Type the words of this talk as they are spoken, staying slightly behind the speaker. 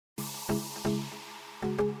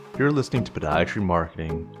You're listening to Podiatry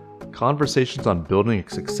Marketing, conversations on building a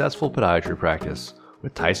successful podiatry practice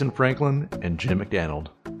with Tyson Franklin and Jim McDaniel.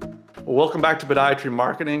 Well, welcome back to Podiatry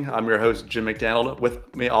Marketing. I'm your host, Jim McDaniel.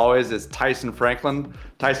 With me always is Tyson Franklin.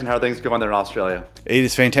 Tyson, how are things going there in Australia? It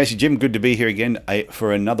is fantastic, Jim. Good to be here again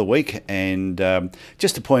for another week. And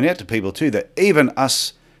just to point out to people too that even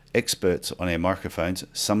us experts on our microphones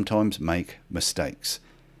sometimes make mistakes.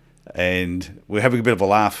 And we're having a bit of a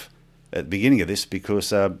laugh at the beginning of this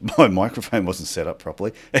because my microphone wasn't set up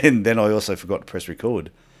properly. And then I also forgot to press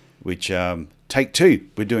record, which take two.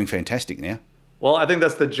 We're doing fantastic now. Well, I think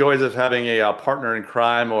that's the joys of having a partner in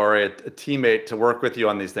crime or a teammate to work with you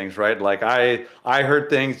on these things, right? Like I heard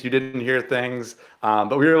things, you didn't hear things,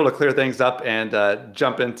 but we were able to clear things up and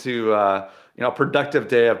jump into a productive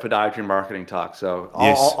day of podiatry marketing talk. So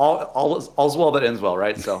all's well that ends well,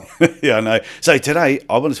 right? So yeah, I know. So today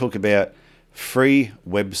I want to talk about free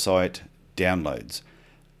website downloads,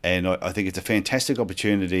 and I think it's a fantastic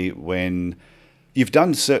opportunity when you've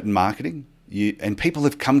done certain marketing. And people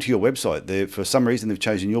have come to your website. For some reason, they've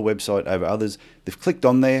chosen your website over others. They've clicked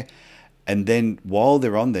on there, and then while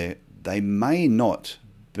they're on there, they may not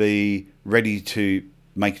be ready to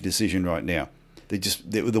make a decision right now.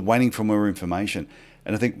 They're waiting for more information.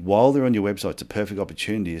 And I think while they're on your website, it's a perfect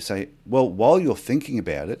opportunity to say, well, while you're thinking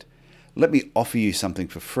about it, let me offer you something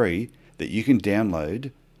for free that you can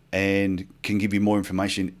download and can give you more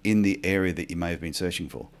information in the area that you may have been searching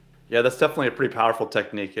for. Yeah, that's definitely a pretty powerful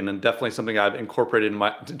technique, and definitely something I've incorporated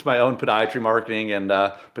into my own podiatry marketing and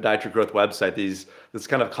podiatry growth website. This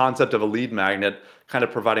kind of concept of a lead magnet, kind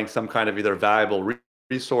of providing some kind of either valuable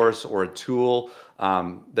resource or a tool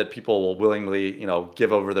that people will willingly,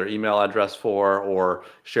 give over their email address for or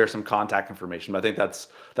share some contact information. But I think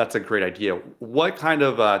that's a great idea. What kind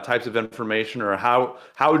of types of information, or how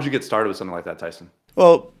would you get started with something like that, Tyson?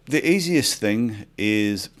 Well, the easiest thing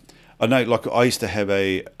is, I know, like I used to have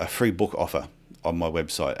a free book offer on my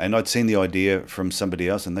website, and I'd seen the idea from somebody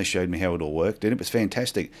else and they showed me how it all worked, and it was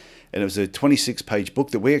fantastic. And it was a 26-page book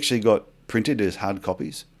that we actually got printed as hard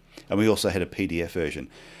copies, and we also had a PDF version.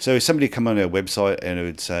 So if somebody come on our website and it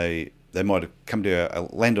would say, they might have come to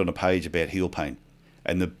land on a page about heel pain,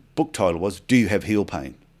 and the book title was, "Do you have heel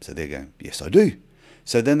pain?" So they're going, "Yes, I do."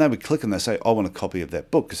 So then they would click and they say, "I want a copy of that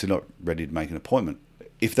book," because they're not ready to make an appointment.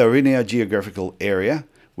 If they were in our geographical area,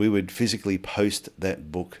 we would physically post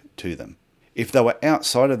that book to them. If they were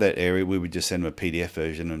outside of that area, we would just send them a PDF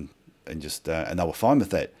version and they were fine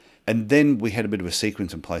with that. And then we had a bit of a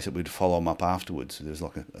sequence in place that we'd follow them up afterwards. There was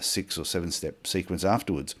like a 6 or 7 step sequence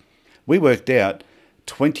afterwards. We worked out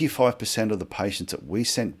 25% of the patients that we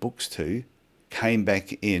sent books to came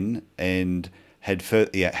back in and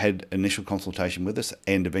had initial consultation with us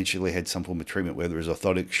and eventually had some form of treatment, whether it was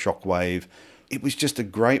orthotic, shockwave. It was just a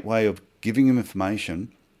great way of giving them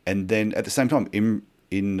information. And then at the same time,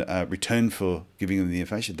 in return for giving them the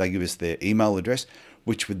information, they give us their email address,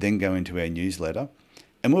 which would then go into our newsletter.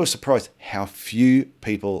 And we were surprised how few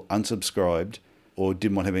people unsubscribed or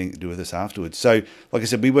didn't want to have anything to do with us afterwards. So, like I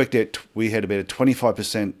said, we had about a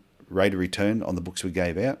 25% rate of return on the books we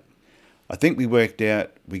gave out. I think we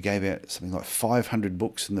gave out something like 500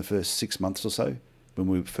 books in the first 6 months or so when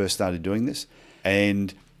we first started doing this.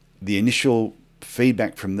 And the initial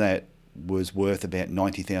feedback from that was worth about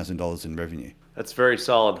 $90,000 in revenue. That's very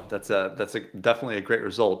solid. That's definitely a great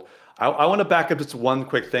result. I want to back up just one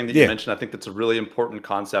quick thing that you mentioned. I think that's a really important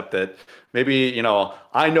concept that maybe,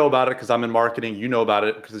 I know about it because I'm in marketing, you know about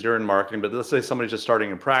it because you're in marketing, but let's say somebody's just starting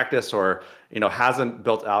in practice or, hasn't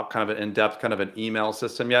built out kind of an in-depth kind of an email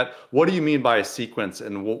system yet. What do you mean by a sequence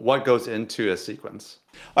and what goes into a sequence?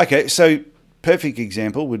 Okay, so perfect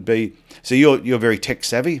example would be, so you're very tech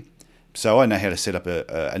savvy. So I know how to set up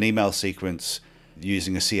an email sequence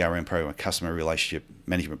using a CRM program, a customer relationship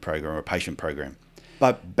management program, or a patient program.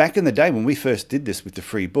 But back in the day when we first did this with the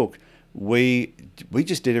free book, we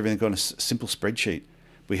just did everything on a simple spreadsheet.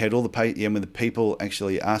 We had all when the people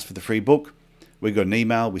actually asked for the free book, we got an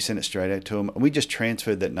email, we sent it straight out to them, and we just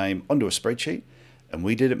transferred that name onto a spreadsheet, and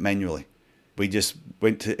we did it manually. We just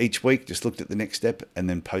went to each week, just looked at the next step, and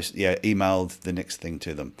then emailed the next thing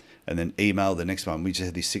to them, and then emailed the next one. We just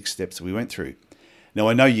had these 6 steps that we went through. Now,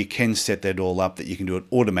 I know you can set that all up, that you can do it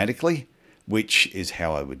automatically, which is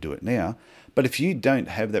how I would do it now. But if you don't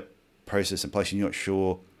have that process in place and you're not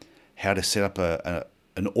sure how to set up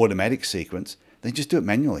an automatic sequence, then just do it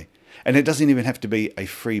manually. And it doesn't even have to be a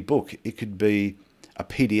free book. It could be a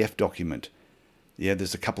PDF document. Yeah,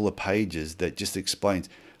 there's a couple of pages that just explains,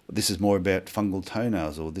 this is more about fungal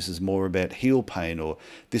toenails, or this is more about heel pain, or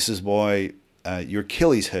this is why your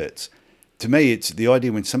Achilles hurts. To me, it's the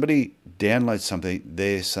idea when somebody downloads something,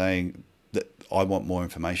 they're saying, that I want more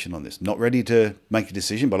information on this. Not ready to make a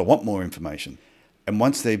decision, but I want more information. And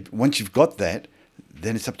once you've got that,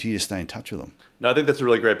 then it's up to you to stay in touch with them. No, I think that's a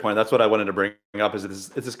really great point. That's what I wanted to bring up. It's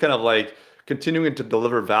this kind of like continuing to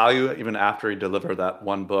deliver value even after you deliver that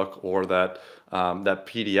one book or that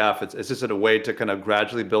PDF. It's just a way to kind of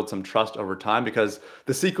gradually build some trust over time, because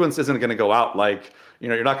the sequence isn't going to go out like,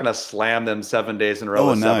 you're not going to slam them 7 days in a row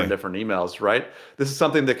with 7 different emails, right? This is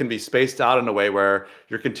something that can be spaced out in a way where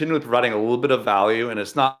you're continually providing a little bit of value, and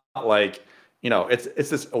it's not like, it's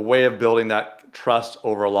just a way of building that trust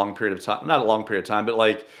over a long period of time. Not a long period of time, but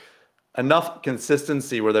like enough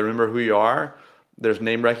consistency where they remember who you are. There's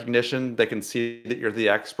name recognition. They can see that you're the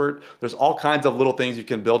expert. There's all kinds of little things you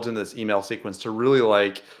can build into this email sequence to really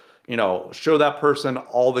like, show that person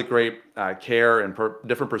all the great care and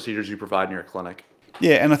different procedures you provide in your clinic.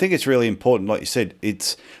 Yeah, and I think it's really important. Like you said,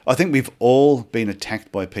 I think we've all been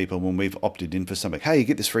attacked by people when we've opted in for something. Hey, you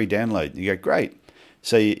get this free download. And you go, great.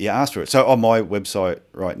 So you ask for it. So on my website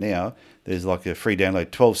right now, there's like a free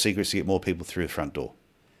download, 12 secrets to get more people through the front door.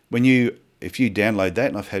 If you download that,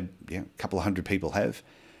 and I've had a couple of hundred people have,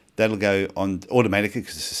 that'll go on automatically,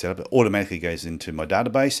 because it's a setup. It automatically goes into my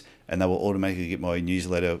database, and they will automatically get my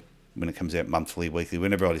newsletter when it comes out monthly, weekly,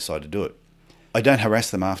 whenever I decide to do it. I don't harass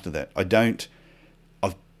them after that.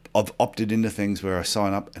 I've opted into things where I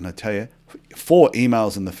sign up, and I tell you, 4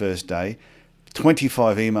 emails in the first day,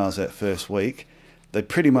 25 emails that first week. They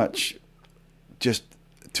pretty much just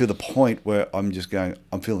to the point where I'm just going,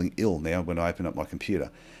 I'm feeling ill now when I open up my computer.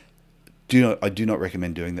 I do not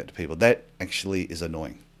recommend doing that to people. That actually is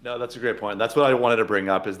annoying. No, that's a great point. That's what I wanted to bring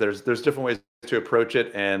up. Is there's different ways to approach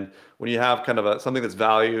it, and when you have kind of something that's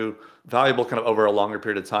valuable kind of over a longer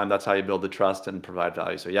period of time, that's how you build the trust and provide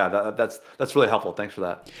value. So yeah, that's really helpful. Thanks for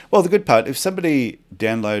that. Well, the good part, if somebody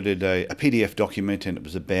downloaded a PDF document and it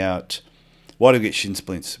was about why do I get shin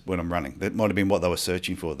splints when I'm running, that might have been what they were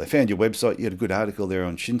searching for. They found your website, you had a good article there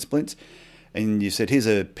on shin splints, and you said, here's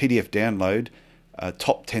a PDF download,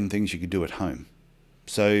 top 10 things you could do at home.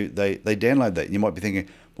 So they download that. You might be thinking,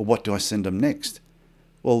 well, what do I send them next?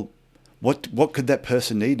 Well, what could that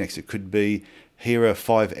person need next? It could be, here are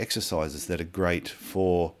 5 exercises that are great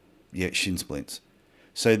for shin splints.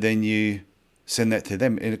 So then you send that to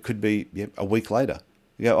them, and it could be a week later.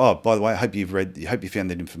 You go, oh, by the way, I hope you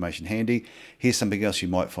found that information handy. Here's something else you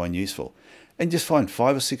might find useful. And just find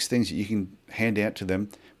 5 or 6 things that you can hand out to them,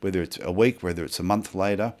 whether it's a week, whether it's a month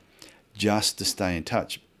later, just to stay in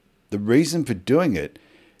touch. The reason for doing it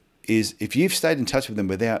is if you've stayed in touch with them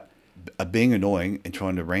without being annoying and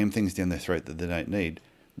trying to ram things down their throat that they don't need,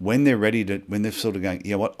 when they're ready to, when they're sort of going,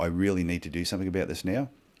 you know what, I really need to do something about this now,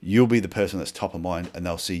 you'll be the person that's top of mind, and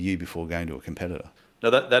they'll see you before going to a competitor. No,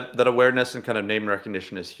 that awareness and kind of name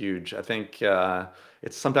recognition is huge. I think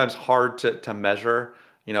it's sometimes hard to measure.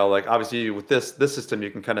 Like obviously with this system, you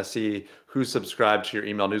can kind of see who's subscribed to your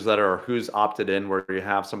email newsletter or who's opted in, where you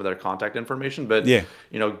have some of their contact information. But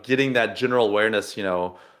getting that general awareness,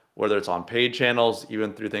 whether it's on paid channels,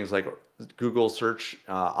 even through things like Google search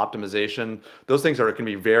optimization, those things can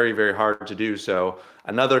be very, very hard to do. So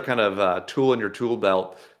another kind of tool in your tool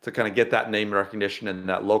belt to kind of get that name recognition and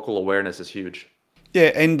that local awareness is huge.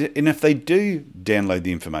 Yeah, and if they do download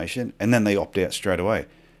the information and then they opt out straight away,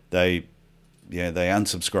 they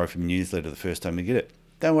unsubscribe from your newsletter the first time you get it,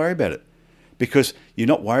 don't worry about it, because you're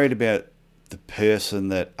not worried about the person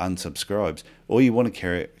that unsubscribes. All you want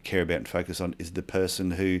to care about and focus on is the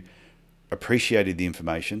person who appreciated the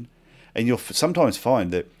information. And you'll sometimes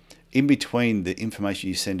find that in between the information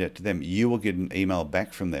you send out to them, you will get an email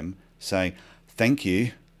back from them saying, thank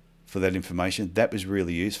you for that information. That was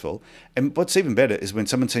really useful. And what's even better is when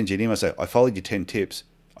someone sends you an email, say, I followed your 10 tips.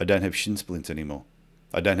 I don't have shin splints anymore.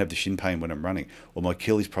 I don't have the shin pain when I'm running, or my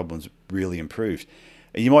Achilles problem's really improved.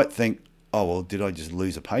 And you might think, oh, well, did I just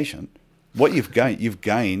lose a patient? What you've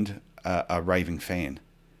gained a raving fan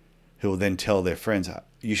who will then tell their friends,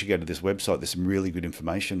 you should go to this website. There's some really good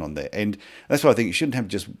information on there. And that's why I think you shouldn't have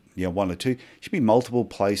just 1 or 2. It should be multiple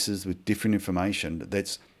places with different information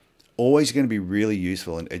that's always going to be really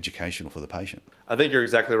useful and educational for the patient. I think you're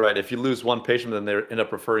exactly right. If you lose one patient, then they end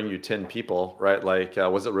up referring you 10 people, right? Like,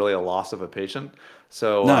 was it really a loss of a patient?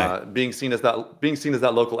 So No. Being seen as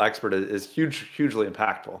that local expert is hugely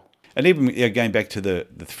impactful. And even going back to the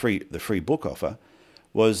free book offer,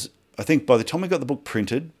 was I think by the time we got the book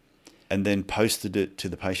printed and then posted it to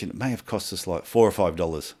the patient, it may have cost us like $4 or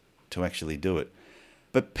 $5 to actually do it.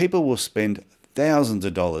 But people will spend thousands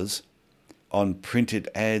of dollars on printed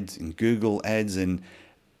ads and Google ads and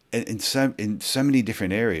in so many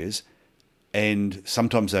different areas, and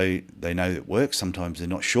sometimes they know it works, sometimes they're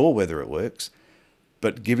not sure whether it works.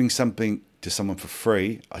 But giving something to someone for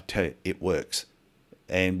free, I tell you, it works.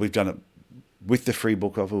 And we've done it with the free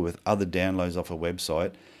book offer, with other downloads off a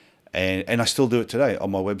website. And I still do it today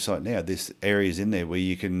on my website now. There's areas in there where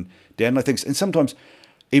you can download things. And sometimes,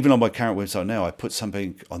 even on my current website now, I put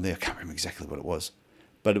something on there. I can't remember exactly what it was.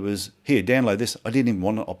 But it was, here, download this. I didn't even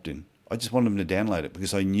want to opt in. I just wanted them to download it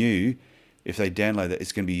because I knew if they download it,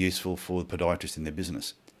 it's going to be useful for the podiatrist in their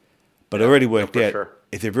business. But I already worked out, sure.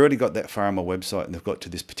 If they've already got that far on my website and they've got to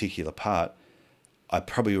this particular part, I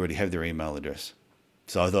probably already have their email address.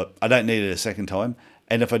 So I thought, I don't need it a second time.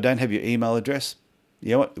 And if I don't have your email address,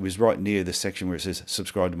 you know what? It was right near the section where it says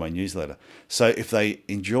subscribe to my newsletter. So if they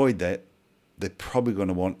enjoyed that, they're probably going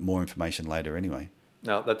to want more information later anyway.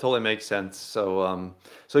 No, that totally makes sense. So,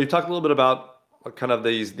 so you talked a little bit about kind of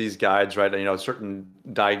these guides, right? You know, certain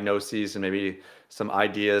diagnoses and maybe some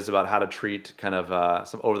ideas about how to treat kind of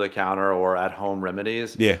some over-the-counter or at-home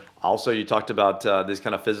remedies. Yeah. Also, you talked about these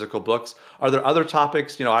kind of physical books. Are there other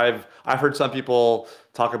topics? You know, I've heard some people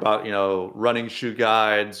talk about, you know, running shoe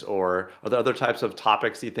guides, or are there other types of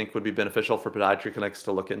topics you think would be beneficial for podiatry clinics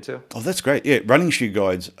to look into? Oh, that's great. Yeah, running shoe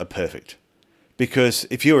guides are perfect. Because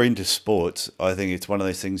if you're into sports, I think it's one of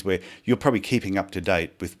those things where you're probably keeping up to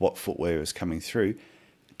date with what footwear is coming through.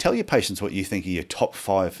 Tell your patients what you think are your top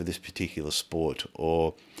 5 for this particular sport,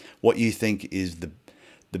 or what you think is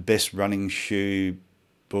the best running shoe.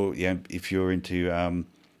 Or, you know, if you're into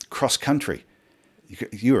cross country,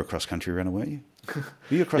 you were a cross country runner, weren't you? Were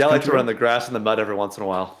you a cross Yeah, I like country to run runner? the grass and the mud every once in a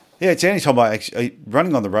while. Yeah, it's the only time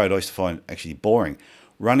running on the road I used to find actually boring.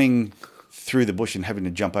 Running through the bush and having to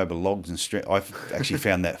jump over logs and I've actually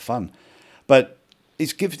found that fun. But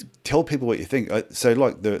it's tell people what you think. So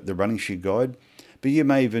like the running shoe guide, but you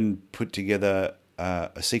may even put together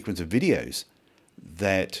a sequence of videos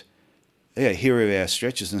that, here are our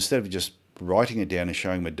stretches. Instead of just writing it down and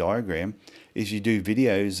showing them a diagram, is you do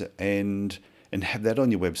videos and have that on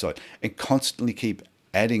your website, and constantly keep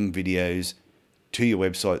adding videos to your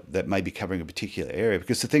website that may be covering a particular area.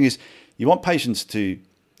 Because the thing is, you want patients to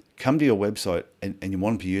come to your website and you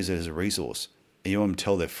want them to use it as a resource, and you want them to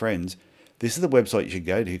tell their friends, this is the website you should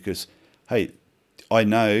go to, because, hey, I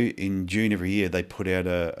know in June every year they put out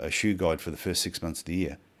a shoe guide for the first 6 months of the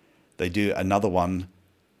year. They do another one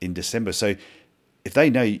in December. So if they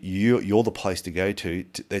know you're the place to go to,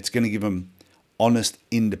 that's going to give them honest,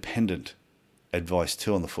 independent advice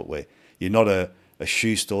too on the footwear. You're not a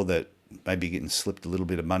shoe store that maybe getting slipped a little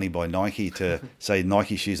bit of money by Nike to say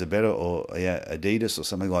Nike shoes are better, or Adidas or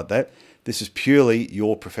something like that. This is purely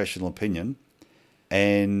your professional opinion.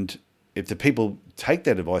 And if the people take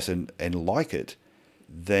that advice and like it,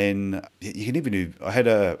 then you can even do... I had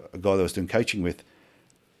a guy that I was doing coaching with,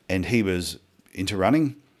 and he was into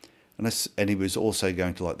running, and he was also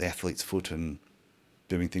going to like the Athlete's Foot and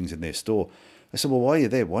doing things in their store. I said, well, while you're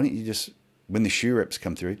there, why don't you just, when the shoe reps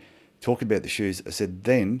come through, talk about the shoes. I said,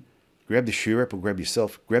 then grab the shoe rep or grab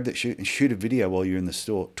yourself, grab that shoe and shoot a video while you're in the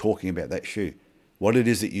store talking about that shoe, what it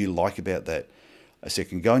is that you like about that. I said, you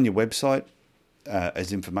can go on your website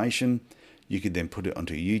as information. You could then put it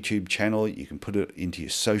onto a YouTube channel. You can put it into your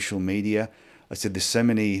social media. I said, there's so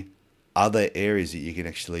many other areas that you can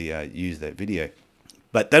actually use that video.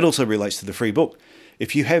 But that also relates to the free book.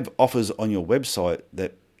 If you have offers on your website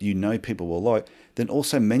that you know people will like, then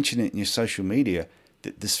also mention it in your social media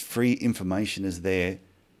that this free information is there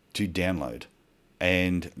to download,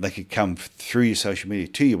 and they could come through your social media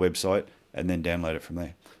to your website and then download it from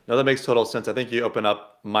there. No, that makes total sense. I think you open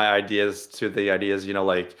up my ideas to the ideas, you know,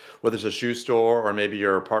 like whether it's a shoe store or maybe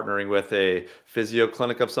you're partnering with a physio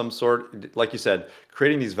clinic of some sort. Like you said,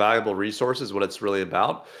 creating these valuable resources is what it's really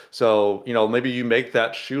about. So, you know, maybe you make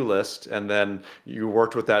that shoe list and then you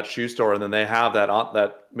worked with that shoe store and then they have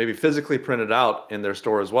that maybe physically printed out in their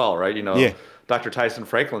store as well, right? You know, Yeah. Dr. Tyson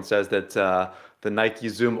Franklin says that the Nike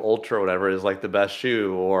Zoom Ultra or whatever is like the best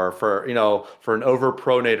shoe, or for an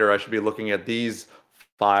overpronator, I should be looking at these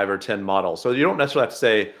 5 or 10 models. So you don't necessarily have to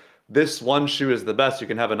say this one shoe is the best. You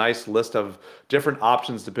can have a nice list of different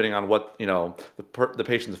options depending on what, you know, the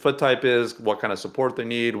patient's foot type is, what kind of support they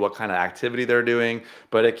need, what kind of activity they're doing.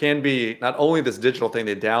 But it can be not only this digital thing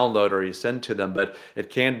they download or you send to them, but it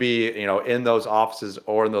can be, you know, in those offices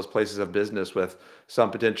or in those places of business with some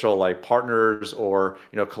potential like partners or,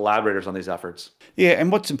 you know, collaborators on these efforts. Yeah,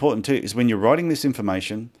 and what's important too is when you're writing this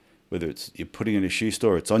information, whether it's you're putting it in a shoe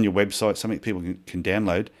store, it's on your website, something people can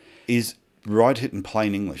download, is write it in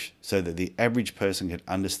plain English so that the average person can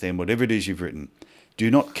understand whatever it is you've written. Do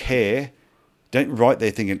not care. Don't write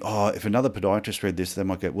there thinking, oh, if another podiatrist read this, they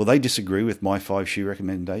might go, well, they disagree with my 5 shoe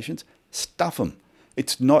recommendations. Stuff them.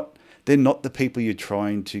 They're not the people you're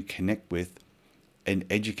trying to connect with and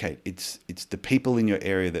educate. It's the people in your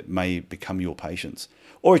area that may become your patients,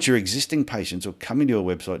 or it's your existing patients or coming to your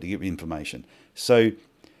website to get information. So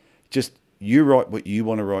just you write what you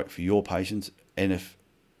want to write for your patients, and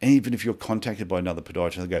even if you're contacted by another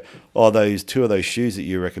podiatrist, they go, oh, those two of those shoes that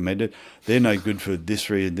you recommended, they're no good for this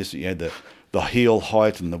reason, this, the heel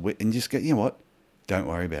height and the width, and just go, you know what? Don't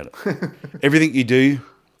worry about it. Everything you do,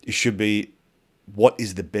 it should be what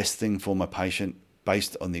is the best thing for my patient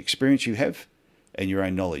based on the experience you have and your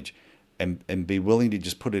own knowledge, and be willing to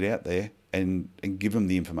just put it out there and give them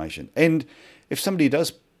the information. And if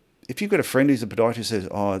you've got a friend who's a podiatrist says,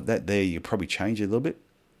 oh, that there, you probably change it a little bit,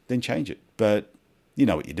 then change it. But you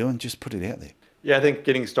know what you're doing, just put it out there. Yeah, I think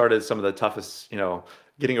getting started is some of the toughest,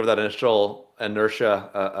 getting over that initial inertia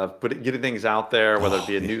of getting things out there, whether it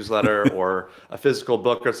be a newsletter or a physical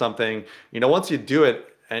book or something. Once you do it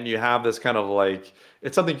and you have this kind of like,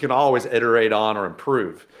 it's something you can always iterate on or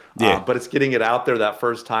improve. Yeah. But it's getting it out there that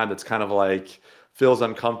first time that's kind of like feels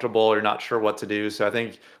uncomfortable. You're not sure what to do. So I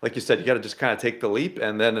think, like you said, you got to just kind of take the leap.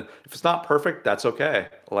 And then if it's not perfect, that's okay.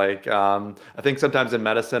 Like, I think sometimes in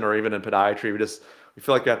medicine or even in podiatry, we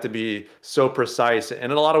feel like you have to be so precise.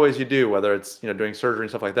 And in a lot of ways you do, whether it's, doing surgery and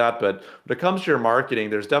stuff like that. But when it comes to your marketing,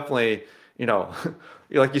 there's definitely,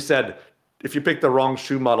 like you said, if you pick the wrong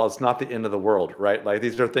shoe model, it's not the end of the world, right? Like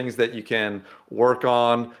these are things that you can work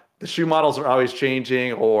on. The shoe models are always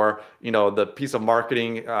changing, or, the piece of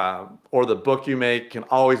marketing or the book you make can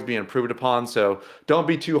always be improved upon. So don't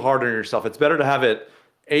be too hard on yourself. It's better to have it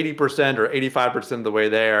 80% or 85% of the way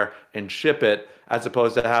there and ship it, as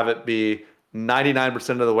opposed to have it be 99%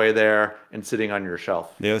 of the way there and sitting on your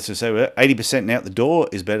shelf. Yeah, let's just say 80% out the door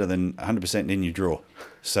is better than 100% in your drawer.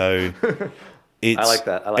 So I like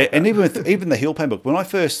that. And even the heel pain book, when I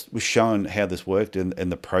first was shown how this worked and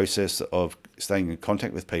the process of staying in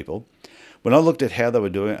contact with people, when I looked at how they were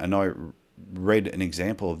doing it and I read an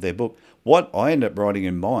example of their book, what I ended up writing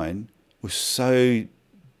in mine was so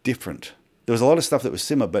different. There was a lot of stuff that was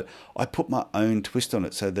similar, but I put my own twist on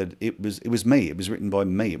it so that it was me. It was written by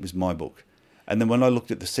me. It was my book. And then when I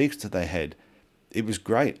looked at the secrets that they had, it was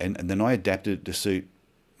great. And then I adapted it to suit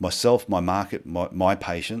myself, my market, my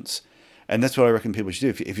patients. And that's what I reckon people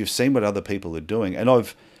should do. If you've seen what other people are doing, and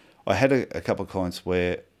I had a couple of clients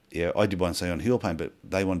where, I did one, say, on heel pain, but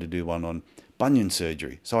they wanted to do one on bunion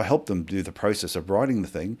surgery. So I helped them do the process of writing the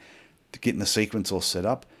thing, to getting the sequence all set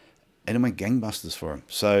up, and it went gangbusters for them.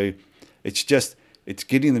 So it's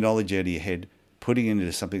getting the knowledge out of your head, putting it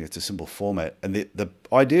into something that's a simple format. And the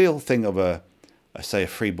ideal thing of a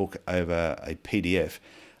free book over a PDF,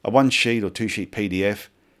 a 1-sheet or 2-sheet PDF,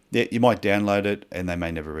 you might download it and they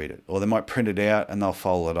may never read it. Or they might print it out and they'll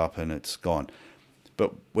fold it up and it's gone.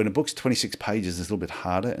 But when a book's 26 pages, it's a little bit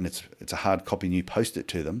harder, and it's a hard copy and you post it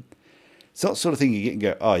to them. It's not the sort of thing you get and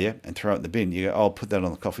go, oh yeah, and throw it in the bin. You go, oh, I'll put that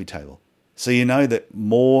on the coffee table. So you know that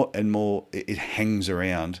more and more it hangs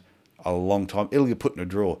around a long time. It'll get put in a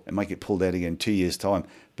drawer and make it pulled out again 2 years' time,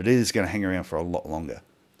 but it is going to hang around for a lot longer.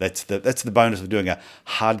 That's the bonus of doing a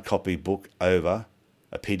hard copy book over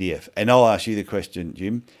a PDF. And I'll ask you the question,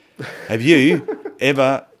 Jim. Have you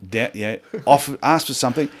ever asked for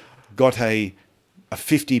something, got a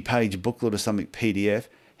 50-page booklet or something PDF?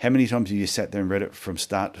 How many times have you sat there and read it from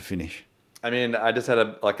start to finish? I mean, I just had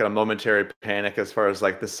a momentary panic as far as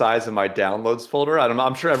like the size of my downloads folder.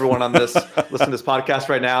 I'm sure everyone on this listening to this podcast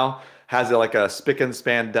right now has a spick and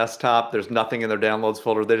span desktop. There's nothing in their downloads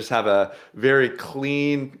folder. They just have a very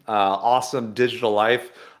clean, awesome digital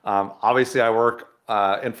life. Obviously, I work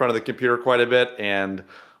in front of the computer quite a bit, and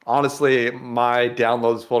honestly, my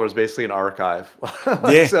downloads folder is basically an archive.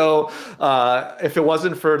 Yeah. So if it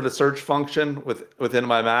wasn't for the search function within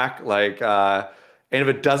my Mac, and if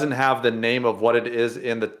it doesn't have the name of what it is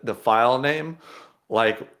in the file name,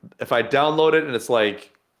 like if I download it and it's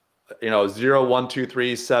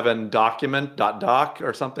 01237 document.doc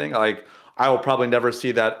or something, like I will probably never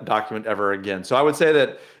see that document ever again. So I would say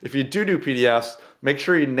that if you do PDFs, make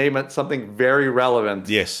sure you name it something very relevant.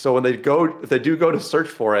 Yes. So when if they do go to search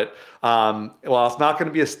for it, well, it's not going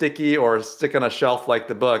to be a sticky or stick on a shelf like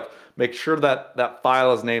the book. Make sure that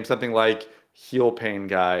file is named something like heel pain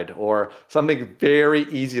guide or something very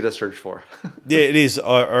easy to search for. Yeah, it is.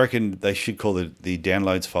 I reckon they should call the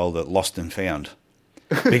downloads folder lost and found.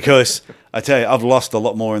 Because I tell you, I've lost a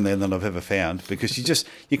lot more in there than I've ever found, because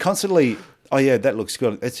you constantly, oh yeah, that looks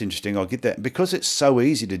good. That's interesting. I'll get that. Because it's so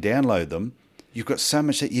easy to download them, you've got so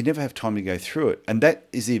much that you never have time to go through it. And that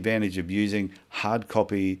is the advantage of using hard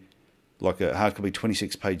copy, like a hard copy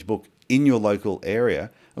 26-page book in your local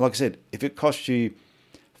area. And like I said, if it costs you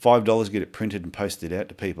 $5 to get it printed and posted out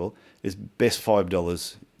to people, it's best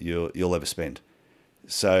 $5 you'll ever spend.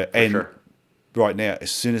 So, and sure. right now,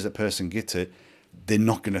 as soon as a person gets it, they're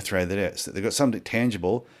not going to throw that out. So they've got something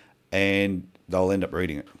tangible, and they'll end up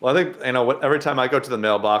reading it. Well, I think, every time I go to the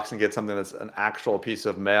mailbox and get something that's an actual piece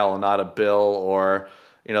of mail and not a bill or,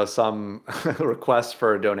 some request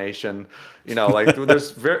for a donation, like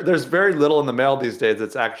there's very little in the mail these days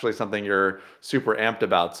that's actually something you're super amped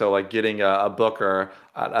about. So like getting a book or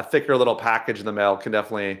a thicker little package in the mail can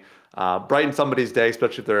definitely brighten somebody's day,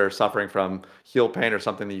 especially if they're suffering from heel pain or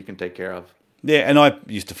something that you can take care of. Yeah, and I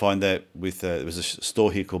used to find that with there was a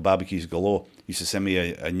store here called Barbecues Galore. Used to send me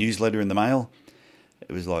a newsletter in the mail.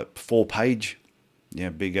 It was like 4-page,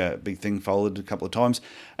 big thing folded a couple of times,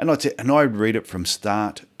 and I'd read it from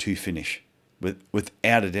start to finish,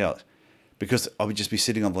 without a doubt, because I would just be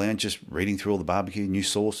sitting on the lounge just reading through all the barbecue, new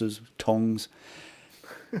sauces, tongs.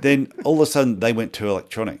 Then all of a sudden they went to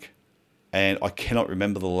electronic, and I cannot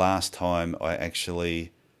remember the last time I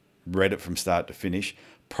actually read it from start to finish.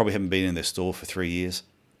 Probably haven't been in their store for 3 years,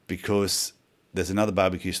 because there's another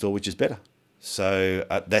barbecue store which is better. So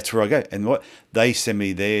that's where I go. And what they send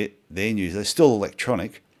me their news, they're still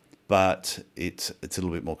electronic, but it's a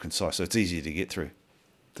little bit more concise, so it's easier to get through.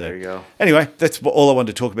 So, there you go. Anyway, that's all I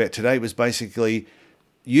wanted to talk about today, was basically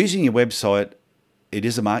using your website. Your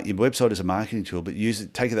website is a marketing tool, but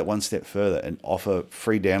take it that one step further and offer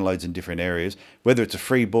free downloads in different areas, whether it's a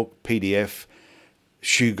free book, PDF,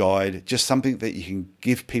 shoe guide, just something that you can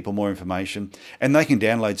give people more information, and they can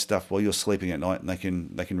download stuff while you're sleeping at night,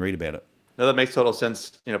 and they can read about it. No, that makes total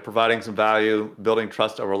sense. Providing some value, building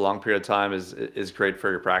trust over a long period of time is great for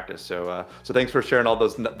your practice. So thanks for sharing all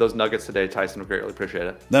those nuggets today, Tyson. We greatly appreciate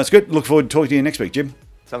it. No, it's good. Look forward to talking to you next week, Jim.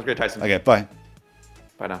 Sounds great, Tyson. Okay, bye.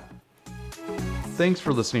 Bye now. Thanks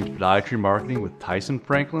for listening to Podiatry Marketing with Tyson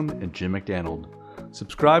Franklin and Jim McDaniel.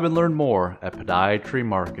 Subscribe and learn more at Podiatry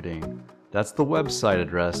Marketing. That's the website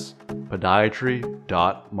address,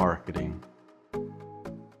 podiatry.marketing.